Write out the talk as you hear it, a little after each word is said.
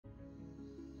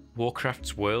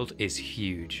Warcraft's world is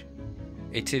huge.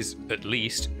 It is at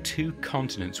least 2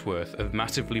 continents worth of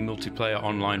massively multiplayer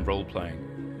online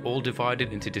role-playing, all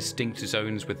divided into distinct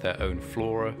zones with their own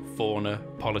flora, fauna,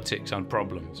 politics and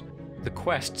problems. The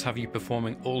quests have you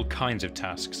performing all kinds of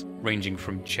tasks, ranging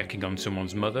from checking on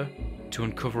someone's mother, to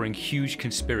uncovering huge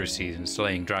conspiracies and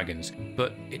slaying dragons.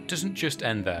 But it doesn't just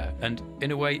end there, and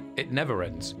in a way it never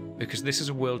ends, because this is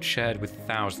a world shared with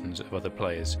thousands of other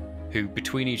players, who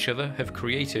between each other have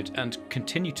created and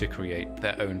continue to create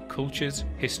their own cultures,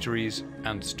 histories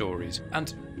and stories.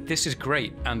 And this is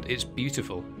great and it's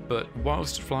beautiful, but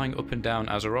whilst flying up and down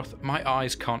Azeroth, my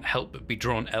eyes can't help but be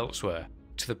drawn elsewhere,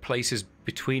 to the places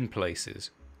between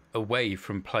places, away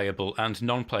from playable and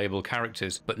non-playable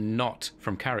characters, but not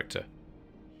from character.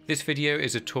 This video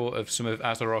is a tour of some of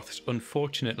Azeroth's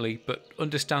unfortunately but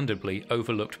understandably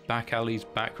overlooked back alleys,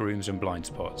 back rooms and blind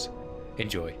spots.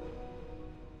 Enjoy.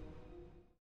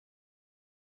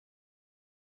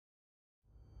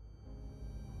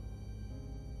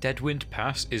 Deadwind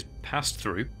Pass is passed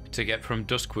through to get from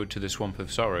Duskwood to the Swamp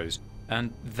of Sorrows,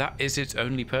 and that is its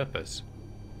only purpose.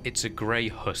 It's a grey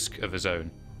husk of a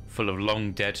zone, full of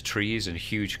long dead trees and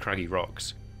huge craggy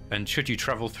rocks, and should you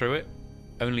travel through it,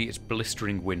 only its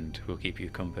blistering wind will keep you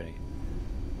company.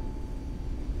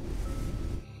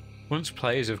 Once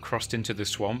players have crossed into the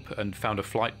swamp and found a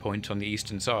flight point on the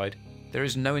eastern side, there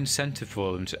is no incentive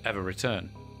for them to ever return.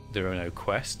 There are no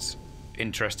quests,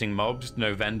 interesting mobs,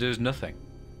 no vendors, nothing.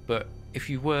 But if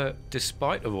you were,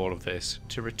 despite of all of this,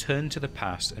 to return to the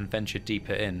pass and venture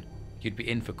deeper in, you'd be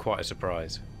in for quite a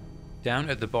surprise. Down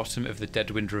at the bottom of the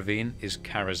Deadwind Ravine is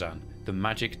Karazhan, the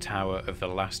magic tower of the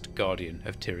last guardian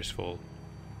of Tirisfal.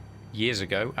 Years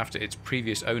ago, after its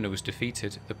previous owner was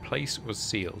defeated, the place was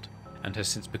sealed and has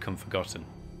since become forgotten.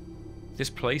 This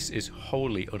place is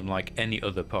wholly unlike any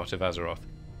other part of Azeroth.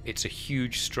 It's a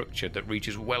huge structure that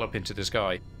reaches well up into the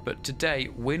sky, but today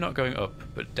we're not going up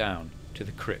but down to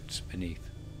the crypts beneath.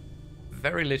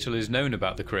 Very little is known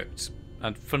about the crypts,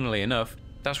 and funnily enough,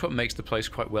 that's what makes the place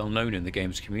quite well known in the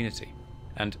game's community.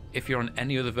 And if you're on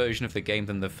any other version of the game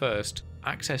than the first,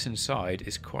 access inside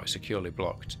is quite securely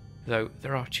blocked, though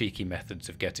there are cheeky methods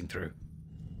of getting through.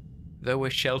 Though we're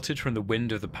sheltered from the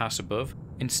wind of the pass above,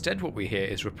 instead what we hear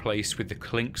is replaced with the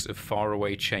clinks of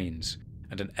faraway chains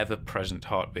and an ever-present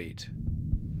heartbeat.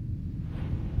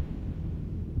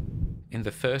 In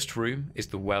the first room is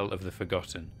the Well of the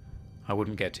Forgotten. I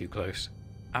wouldn't get too close.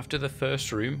 After the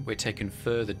first room, we're taken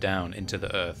further down into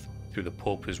the earth through the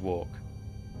Pauper's Walk.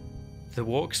 The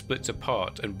walk splits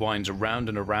apart and winds around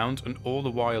and all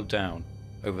the while down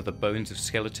over the bones of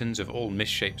skeletons of all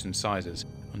misshapes and sizes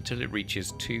until it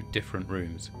reaches 2 different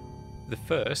rooms. The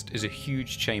first is a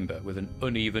huge chamber with an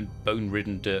uneven,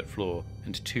 bone-ridden dirt floor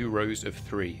and 2 rows of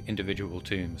 3 individual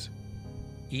tombs.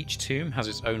 Each tomb has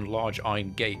its own large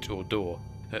iron gate or door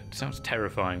that sounds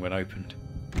terrifying when opened.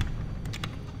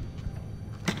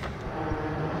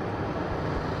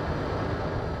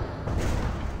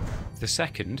 The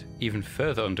second, even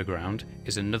further underground,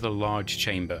 is another large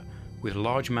chamber with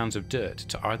large mounds of dirt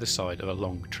to either side of a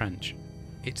long trench.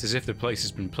 It's as if the place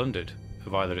has been plundered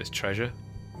of either its treasure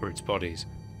or its bodies.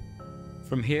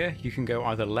 From here you can go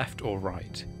either left or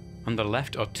right. On the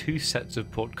left are 2 sets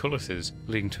of portcullises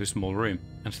leading to a small room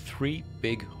and 3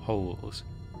 big holes.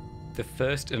 The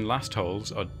first and last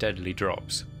holes are deadly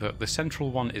drops, but the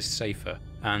central one is safer,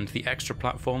 and the extra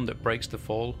platform that breaks the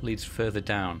fall leads further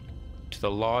down to the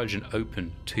large and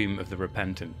open Tomb of the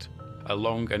Repentant, a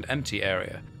long and empty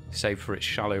area save for its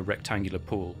shallow rectangular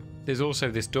pool. There's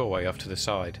also this doorway off to the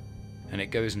side, and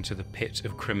it goes into the Pit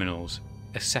of Criminals,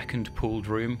 a second pooled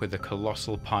room with a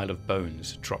colossal pile of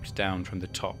bones dropped down from the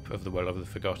top of the Well of the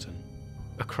Forgotten.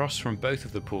 Across from both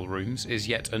of the pool rooms is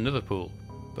yet another pool,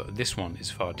 but this one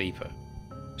is far deeper.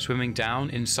 Swimming down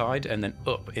inside and then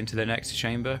up into the next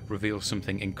chamber reveals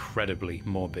something incredibly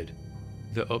morbid: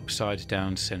 the Upside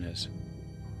Down Sinners.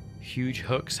 Huge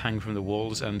hooks hang from the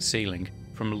walls and ceiling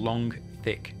from long,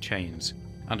 thick chains,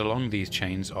 and along these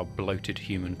chains are bloated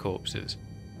human corpses.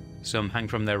 Some hang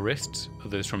from their wrists,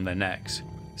 others from their necks.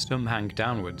 Some hang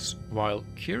downwards, while,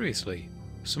 curiously,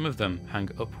 some of them hang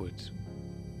upwards.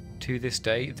 To this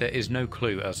day, there is no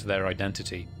clue as to their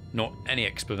identity, nor any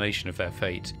explanation of their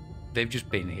fate. They've just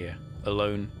been here,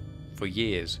 alone, for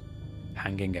years,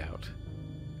 hanging out.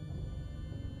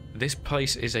 This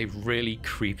place is a really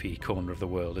creepy corner of the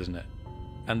world, isn't it?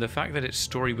 And the fact that its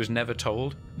story was never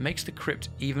told makes the crypt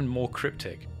even more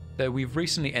cryptic, though we've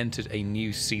recently entered a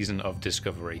new season of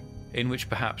discovery, in which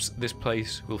perhaps this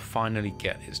place will finally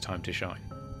get its time to shine.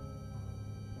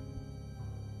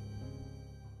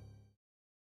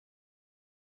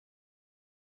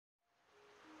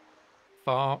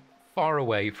 Far, far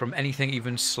away from anything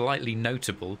even slightly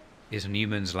notable, is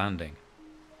Newman's Landing.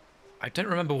 I don't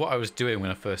remember what I was doing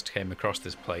when I first came across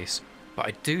this place, but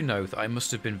I do know that I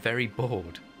must have been very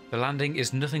bored. The landing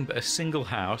is nothing but a single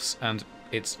house, and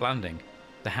it's landing.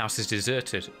 The house is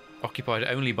deserted, occupied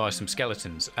only by some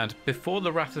skeletons, and before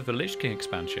the Wrath of the Lich King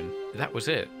expansion, that was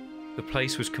it. The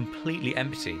place was completely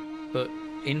empty, but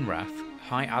in Wrath,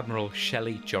 High Admiral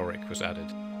Shelley Jorrick was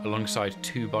added, alongside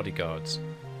 2 bodyguards.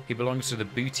 He belongs to the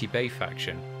Booty Bay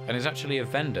faction, and is actually a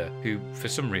vendor who, for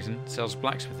some reason, sells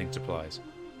blacksmithing supplies.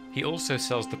 He also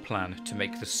sells the plan to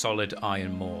make the solid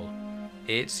iron maul.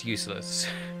 It's useless.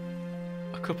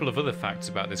 A couple of other facts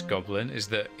about this goblin is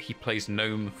that he plays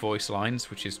gnome voice lines,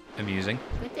 which is amusing.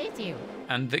 Good day to you.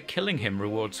 And that killing him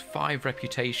rewards 5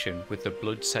 reputation with the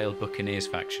Bloodsail Buccaneers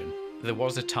faction. There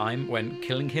was a time when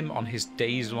killing him on his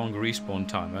days-long respawn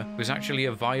timer was actually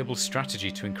a viable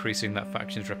strategy to increasing that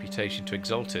faction's reputation to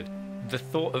Exalted. The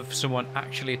thought of someone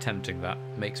actually attempting that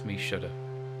makes me shudder.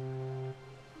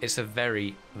 It's a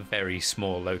very, very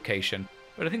small location,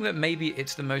 but I think that maybe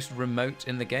it's the most remote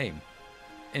in the game.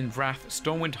 In Wrath,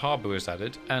 Stormwind Harbour was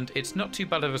added, and it's not too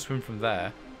bad of a swim from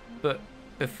there, but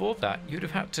before that you'd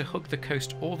have had to hug the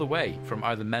coast all the way from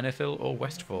either Menethil or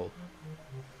Westfall.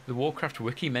 The Warcraft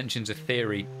wiki mentions a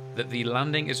theory that the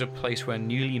landing is a place where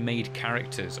newly made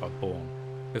characters are born,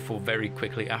 before very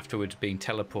quickly afterwards being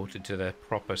teleported to their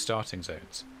proper starting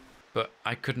zones. But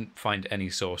I couldn't find any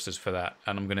sources for that,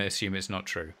 and I'm going to assume it's not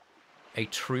true. A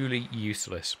truly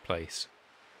useless place,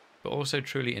 but also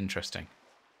truly interesting.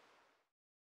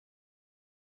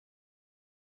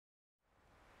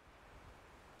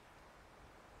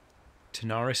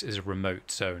 Tanaris is a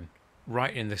remote zone,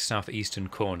 right in the southeastern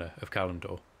corner of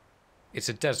Kalimdor. It's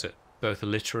a desert, both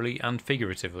literally and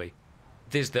figuratively.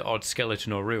 There's the odd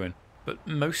skeleton or ruin, but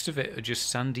most of it are just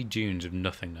sandy dunes of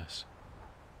nothingness.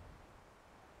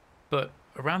 But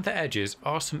around the edges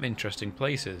are some interesting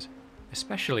places,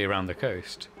 especially around the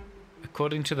coast.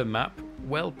 According to the map,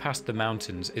 well past the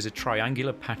mountains is a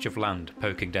triangular patch of land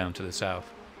poking down to the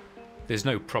south. There's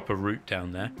no proper route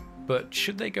down there, but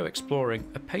should they go exploring,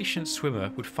 a patient swimmer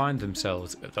would find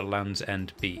themselves at the Land's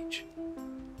End beach.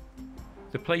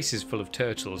 The place is full of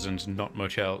turtles and not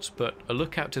much else, but a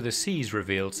look out to the seas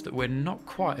reveals that we're not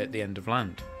quite at the end of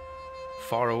land.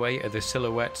 Far away are the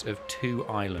silhouettes of 2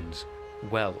 islands,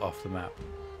 well off the map.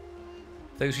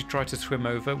 Those who try to swim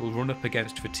over will run up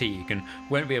against fatigue and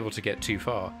won't be able to get too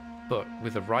far, but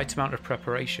with the right amount of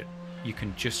preparation, you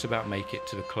can just about make it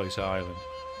to the closer island.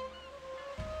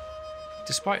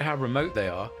 Despite how remote they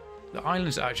are, the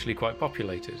islands are actually quite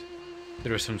populated.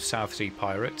 There are some South Sea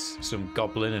pirates, some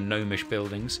goblin and gnomish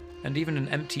buildings, and even an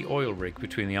empty oil rig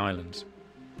between the islands.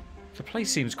 The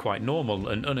place seems quite normal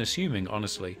and unassuming,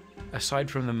 honestly, aside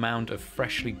from the mound of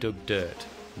freshly dug dirt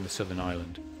on the southern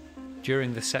island.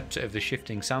 During the Sceptre of the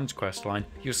Shifting Sands questline,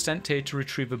 you're sent here to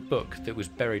retrieve a book that was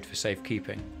buried for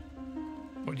safekeeping.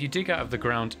 What you dig out of the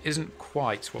ground isn't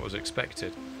quite what was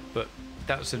expected, but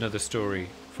that's another story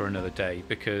for another day,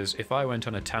 because if I went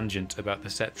on a tangent about the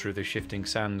Sceptre of the Shifting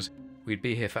Sands, we'd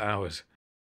be here for hours.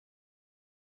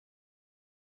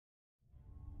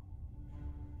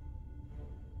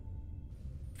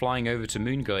 Flying over to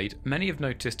Moonglade, many have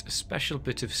noticed a special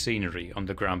bit of scenery on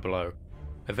the ground below.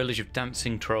 A village of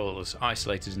dancing trolls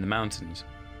isolated in the mountains.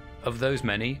 Of those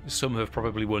many, some have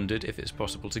probably wondered if it's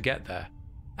possible to get there.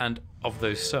 And of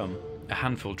those some, a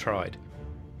handful tried.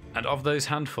 And of those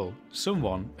handful,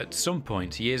 someone, at some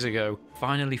point years ago,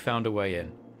 finally found a way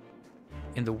in.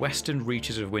 In the western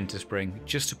reaches of Winterspring,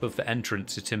 just above the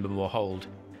entrance to Timbermoor Hold,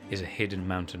 is a hidden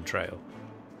mountain trail.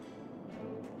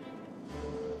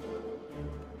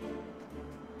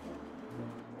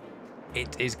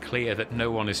 It is clear that no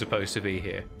one is supposed to be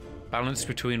here. Balanced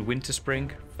between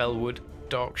Winterspring, Fellwood,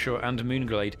 Darkshore and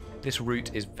Moonglade, this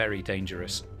route is very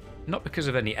dangerous. Not because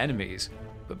of any enemies,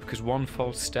 but because one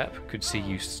false step could see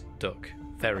you stuck.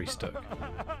 Very stuck.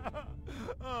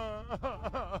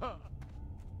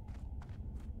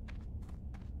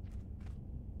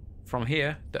 From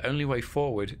here, the only way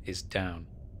forward is down.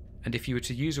 And if you were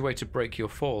to use a way to break your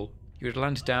fall, you would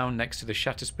land down next to the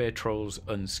Shatterspear Trolls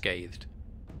unscathed.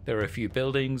 There are a few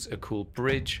buildings, a cool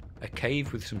bridge, a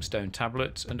cave with some stone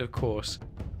tablets, and of course,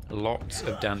 lots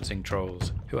of dancing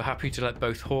trolls, who are happy to let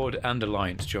both Horde and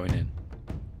Alliance join in.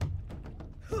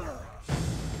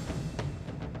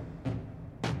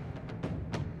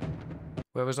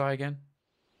 Where was I again?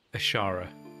 Ashara.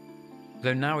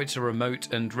 Though now it's a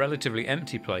remote and relatively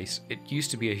empty place, it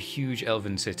used to be a huge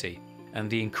elven city, and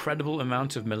the incredible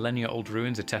amount of millennia-old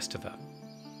ruins attest to that.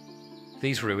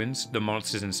 These ruins, the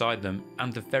monsters inside them,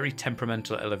 and the very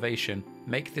temperamental elevation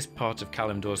make this part of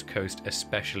Kalimdor's coast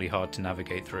especially hard to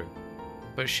navigate through.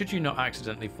 But should you not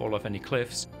accidentally fall off any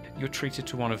cliffs, you're treated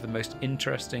to one of the most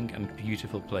interesting and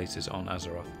beautiful places on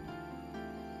Azeroth.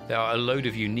 There are a load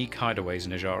of unique hideaways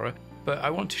in Azshara, but I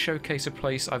want to showcase a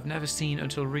place I've never seen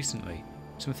until recently,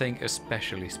 something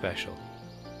especially special.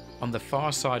 On the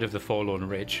far side of the Forlorn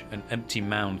Ridge, an empty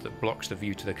mound that blocks the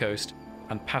view to the coast,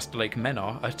 and past Lake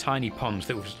Menor, a tiny pond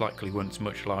that was likely once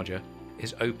much larger,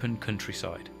 is open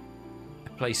countryside. A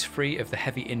place free of the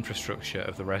heavy infrastructure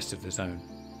of the rest of the zone.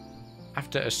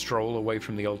 After a stroll away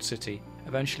from the old city,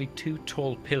 eventually 2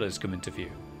 tall pillars come into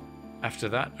view. After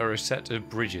that are a set of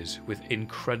bridges with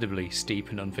incredibly steep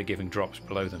and unforgiving drops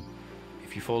below them.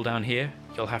 If you fall down here,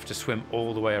 you'll have to swim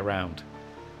all the way around.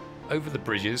 Over the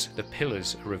bridges, the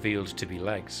pillars are revealed to be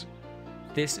legs.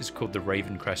 This is called the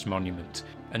Ravencrest Monument,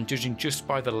 and judging just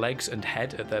by the legs and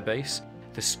head at their base,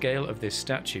 the scale of this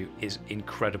statue is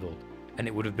incredible, and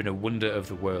it would have been a wonder of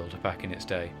the world back in its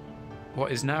day.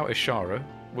 What is now Azshara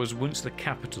was once the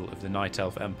capital of the Night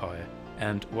Elf Empire,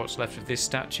 and what's left of this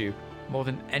statue, more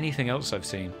than anything else I've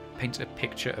seen, paints a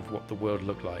picture of what the world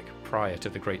looked like prior to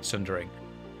the Great Sundering,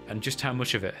 and just how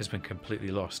much of it has been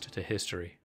completely lost to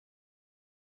history.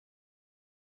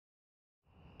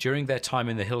 During their time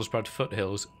in the Hillsbrad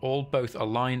foothills, all both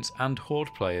Alliance and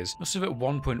Horde players must have at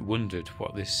one point wondered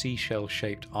what this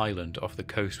seashell-shaped island off the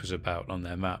coast was about on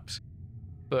their maps.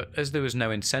 But as there was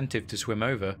no incentive to swim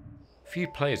over, few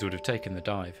players would have taken the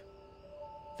dive.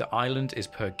 The island is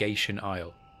Purgation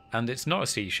Isle, and it's not a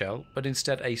seashell, but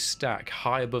instead a stack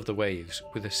high above the waves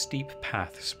with a steep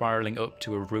path spiralling up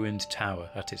to a ruined tower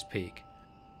at its peak.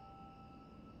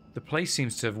 The place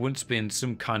seems to have once been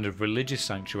some kind of religious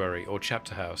sanctuary or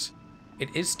chapter house. It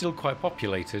is still quite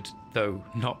populated, though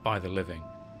not by the living.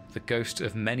 The ghosts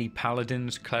of many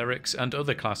paladins, clerics, and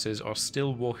other classes are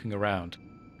still walking around,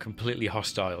 completely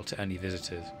hostile to any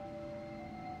visitors.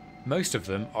 Most of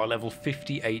them are level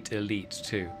 58 elites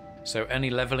too, so any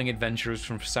leveling adventurers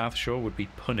from South Shore would be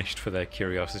punished for their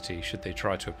curiosity should they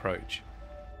try to approach.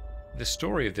 The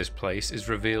story of this place is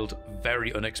revealed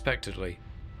very unexpectedly,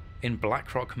 in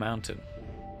Blackrock Mountain.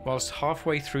 Whilst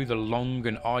halfway through the long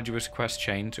and arduous quest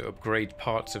chain to upgrade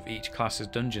parts of each class's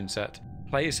dungeon set,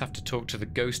 players have to talk to the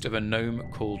ghost of a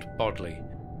gnome called Bodley.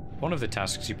 One of the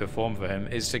tasks you perform for him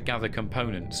is to gather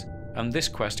components, and this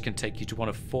quest can take you to one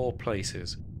of 4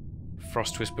 places: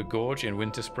 Frostwhisper Gorge in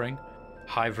Winterspring,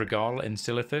 Hive Regal in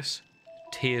Silithus,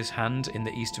 Tyr's Hand in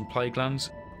the Eastern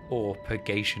Plaguelands, or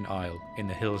Purgation Isle in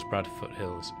the Hillsbrad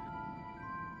foothills.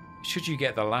 Should you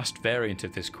get the last variant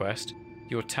of this quest,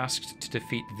 you're tasked to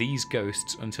defeat these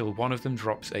ghosts until one of them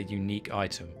drops a unique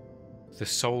item, the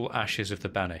Soul Ashes of the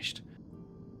Banished.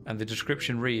 And the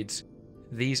description reads,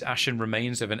 "These ashen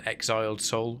remains of an exiled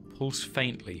soul pulse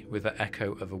faintly with the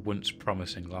echo of a once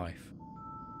promising life."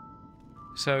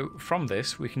 So, from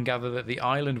this, we can gather that the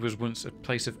island was once a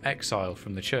place of exile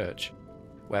from the church,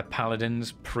 where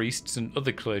paladins, priests, and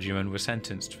other clergymen were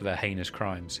sentenced for their heinous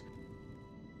crimes.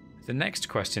 The next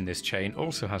quest in this chain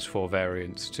also has 4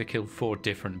 variants to kill 4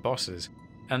 different bosses,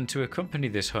 and to accompany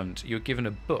this hunt, you're given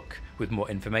a book with more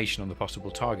information on the possible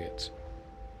targets.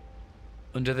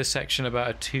 Under the section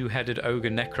about a 2-headed ogre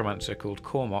necromancer called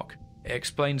kor'mok, it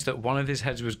explains that one of his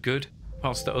heads was good,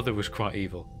 whilst the other was quite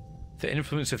evil. The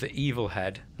influence of the evil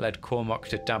head led kor'mok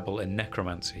to dabble in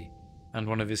necromancy, and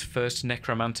one of his first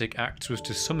necromantic acts was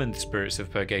to summon the spirits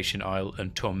of Purgation Isle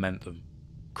and torment them.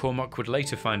 kor'mok would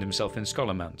later find himself in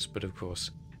Scholomance, but of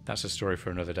course, that's a story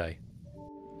for another day.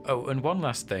 Oh, and one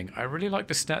last thing, I really like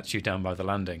the statue down by the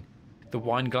landing. The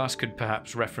wine glass could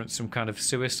perhaps reference some kind of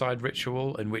suicide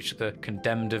ritual in which the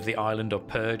condemned of the island are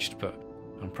purged, but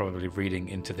I'm probably reading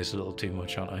into this a little too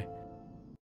much, aren't I?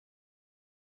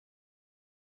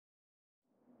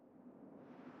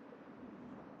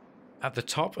 At the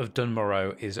top of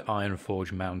Dunmorrow is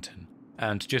Ironforge Mountain,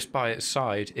 and just by its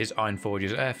side is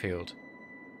Ironforge's airfield.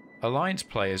 Alliance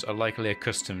players are likely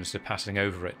accustomed to passing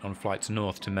over it on flights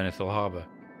north to Menethil Harbour,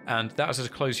 and that's as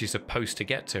close as you're supposed to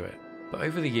get to it. But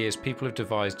over the years, people have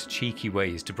devised cheeky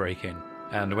ways to break in,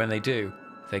 and when they do,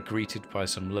 they're greeted by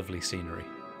some lovely scenery.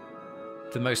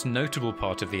 The most notable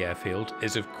part of the airfield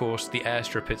is of course the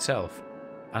airstrip itself,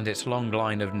 and its long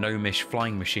line of gnomish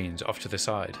flying machines off to the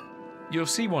side. You'll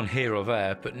see one here or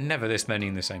there, but never this many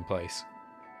in the same place.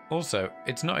 Also,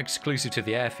 it's not exclusive to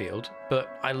the airfield,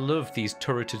 but I love these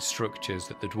turreted structures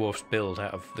that the dwarfs build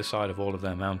out of the side of all of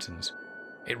their mountains.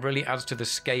 It really adds to the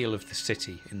scale of the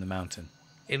city in the mountain.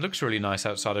 It looks really nice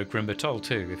outside of Grimbertoll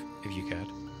too, if you cared.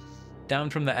 Down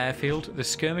from the airfield, the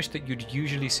skirmish that you'd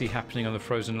usually see happening on the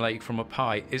frozen lake from up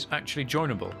high is actually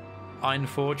joinable,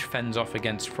 Ironforge fends off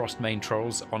against Frostmane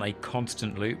trolls on a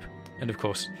constant loop, and of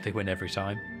course they win every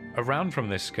time. Around from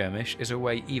this skirmish is a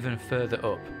way even further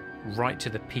up, right to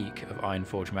the peak of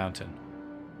Ironforge Mountain.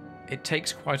 It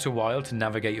takes quite a while to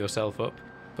navigate yourself up,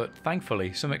 but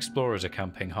thankfully some explorers are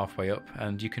camping halfway up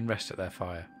and you can rest at their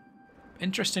fire.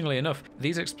 Interestingly enough,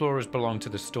 these explorers belong to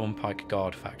the Stormpike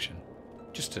Guard faction.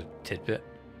 Just a tidbit.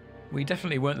 We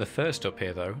definitely weren't the first up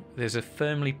here though. There's a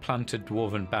firmly planted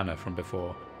dwarven banner from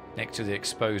before, next to the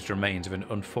exposed remains of an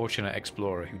unfortunate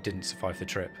explorer who didn't survive the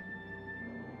trip.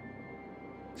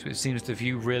 So it seems the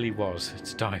view really was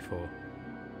to die for.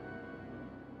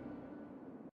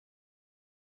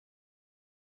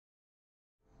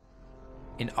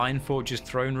 In Ironforge's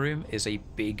throne room is a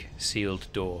big sealed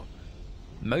door.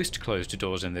 Most closed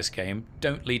doors in this game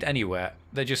don't lead anywhere,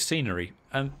 they're just scenery,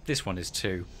 and this one is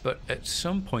too, but at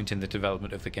some point in the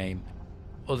development of the game,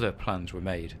 other plans were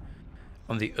made.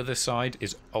 On the other side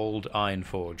is Old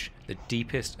Ironforge, the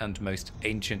deepest and most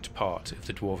ancient part of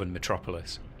the Dwarven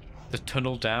metropolis. The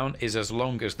tunnel down is as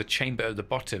long as the chamber at the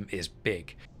bottom is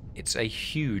big. It's a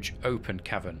huge open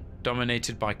cavern,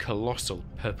 dominated by colossal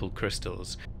purple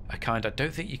crystals, a kind I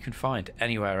don't think you can find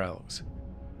anywhere else.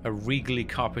 A regally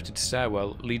carpeted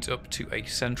stairwell leads up to a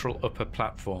central upper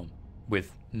platform,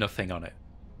 with nothing on it.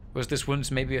 Was this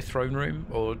once maybe a throne room,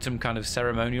 or some kind of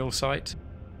ceremonial site?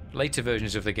 Later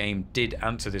versions of the game did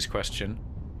answer this question,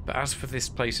 but as for this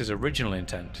place's original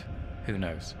intent, who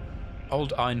knows?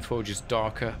 Old Ironforge's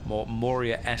darker, more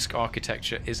Moria-esque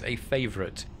architecture is a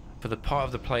favourite for the part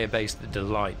of the player base that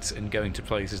delights in going to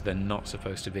places they're not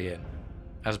supposed to be in.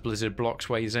 As Blizzard blocks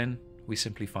ways in, we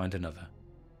simply find another.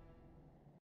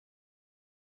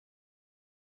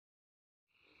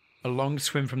 A long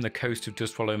swim from the coast of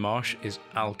Dustwallow Marsh is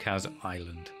Alcaz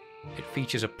Island. It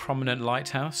features a prominent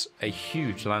lighthouse, a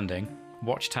huge landing,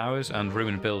 watchtowers and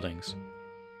ruined buildings.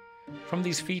 From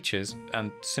these features,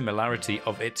 and similarity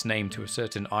of its name to a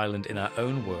certain island in our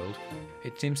own world,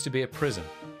 it seems to be a prison.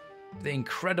 The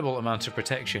incredible amount of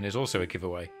protection is also a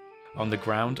giveaway. On the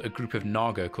ground, a group of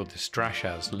Naga called the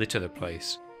Strashas litter the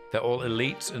place. They're all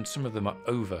elites and some of them are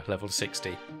over level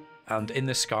 60. And in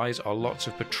the skies are lots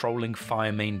of patrolling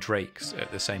Firemane Drakes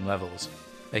at the same levels,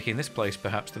 making this place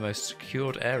perhaps the most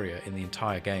secured area in the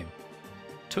entire game.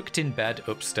 Tucked in bed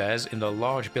upstairs in the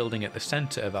large building at the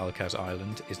centre of Alcaz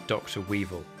Island is Dr.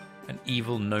 Weevil, an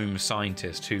evil gnome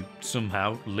scientist who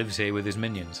somehow lives here with his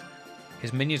minions.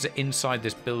 His minions are inside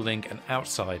this building and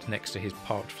outside next to his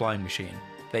parked flying machine.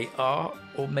 They are,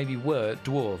 or maybe were,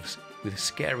 dwarves with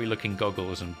scary looking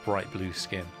goggles and bright blue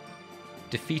skin.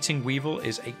 Defeating Weevil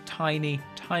is a tiny,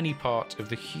 tiny part of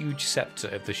the huge scepter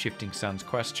of the Shifting Sands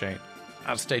quest chain.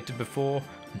 As stated before,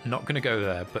 not going to go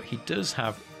there, but he does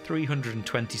have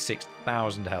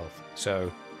 326,000 health,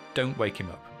 so don't wake him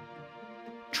up.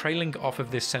 Trailing off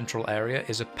of this central area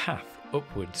is a path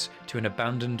upwards to an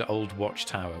abandoned old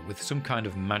watchtower with some kind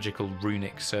of magical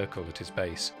runic circle at its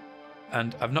base.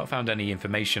 And I've not found any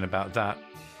information about that.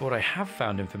 What I have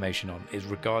found information on is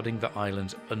regarding the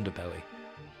island's underbelly.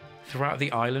 Throughout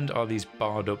the island are these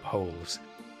barred up holes,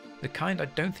 the kind I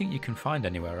don't think you can find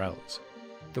anywhere else.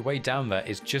 The way down there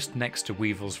is just next to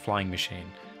Weevil's flying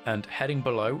machine, and heading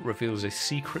below reveals a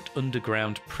secret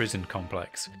underground prison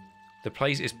complex. The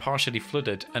place is partially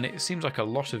flooded and it seems like a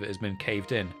lot of it has been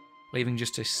caved in, leaving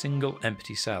just a single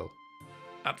empty cell.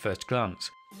 At first glance,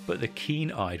 but the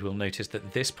keen-eyed will notice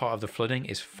that this part of the flooding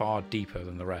is far deeper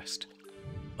than the rest.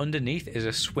 Underneath is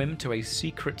a swim to a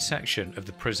secret section of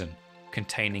the prison,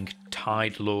 containing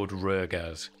Tide Lord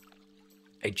Rurgaz,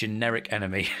 a generic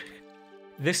enemy.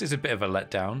 This is a bit of a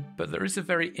letdown, but there is a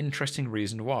very interesting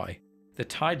reason why. The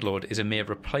Tide Lord is a mere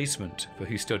replacement for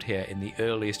who stood here in the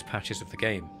earliest patches of the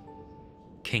game,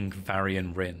 King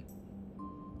Varian Wrynn.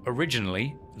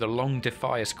 Originally, the long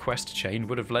Defias quest chain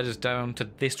would have led us down to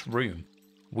this room.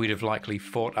 We'd have likely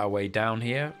fought our way down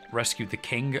here, rescued the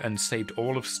king and saved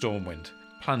all of Stormwind.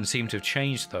 Plans seem to have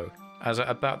changed though, as at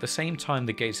about the same time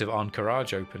the gates of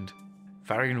Ahn'Qiraj opened,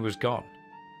 Varian was gone,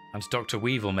 and Dr.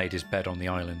 Weevil made his bed on the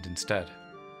island instead.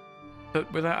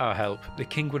 But without our help, the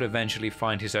king would eventually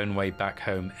find his own way back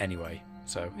home anyway,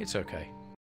 so it's okay.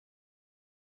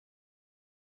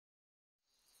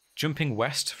 Jumping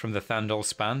west from the Thandol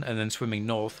Span and then swimming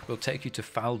north will take you to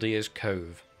Faldir's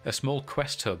Cove, a small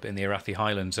quest hub in the Arathi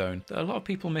Highland zone that a lot of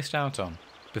people missed out on,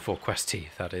 before questy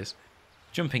that is.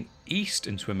 Jumping east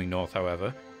and swimming north,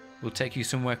 however, will take you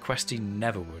somewhere questy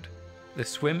never would. The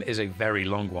swim is a very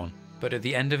long one, but at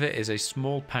the end of it is a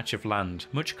small patch of land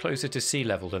much closer to sea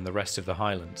level than the rest of the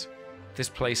Highlands. This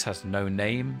place has no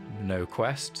name, no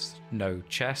quests, no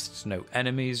chests, no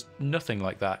enemies, nothing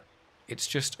like that. It's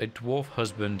just a dwarf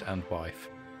husband and wife.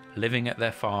 living at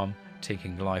their farm,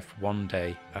 taking life one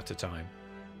day at a time.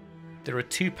 There are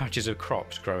 2 patches of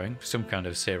crops growing, some kind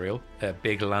of cereal, a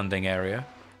big landing area,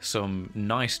 some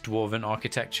nice dwarven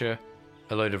architecture,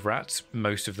 a load of rats,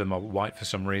 most of them are white for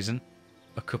some reason,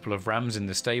 a couple of rams in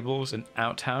the stables, an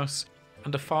outhouse,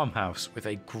 and a farmhouse with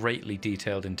a greatly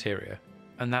detailed interior.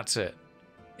 And that's it.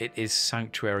 It is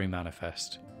Sanctuary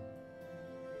Manifest.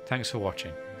 Thanks for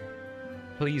watching.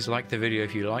 Please like the video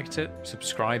if you liked it,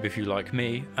 subscribe if you like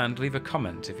me, and leave a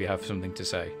comment if you have something to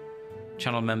say.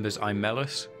 Channel members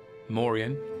Imelus,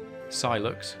 Morian,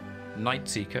 Silux,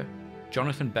 Nightseeker,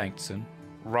 Jonathan Bengtson,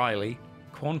 Riley,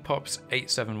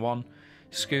 Cornpops871,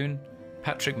 Skoon,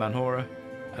 Patrick Manhora,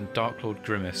 and Darklord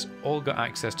Grimace all got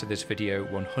access to this video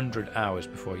 100 hours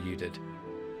before you did.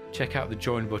 Check out the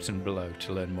join button below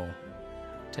to learn more.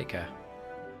 Take care.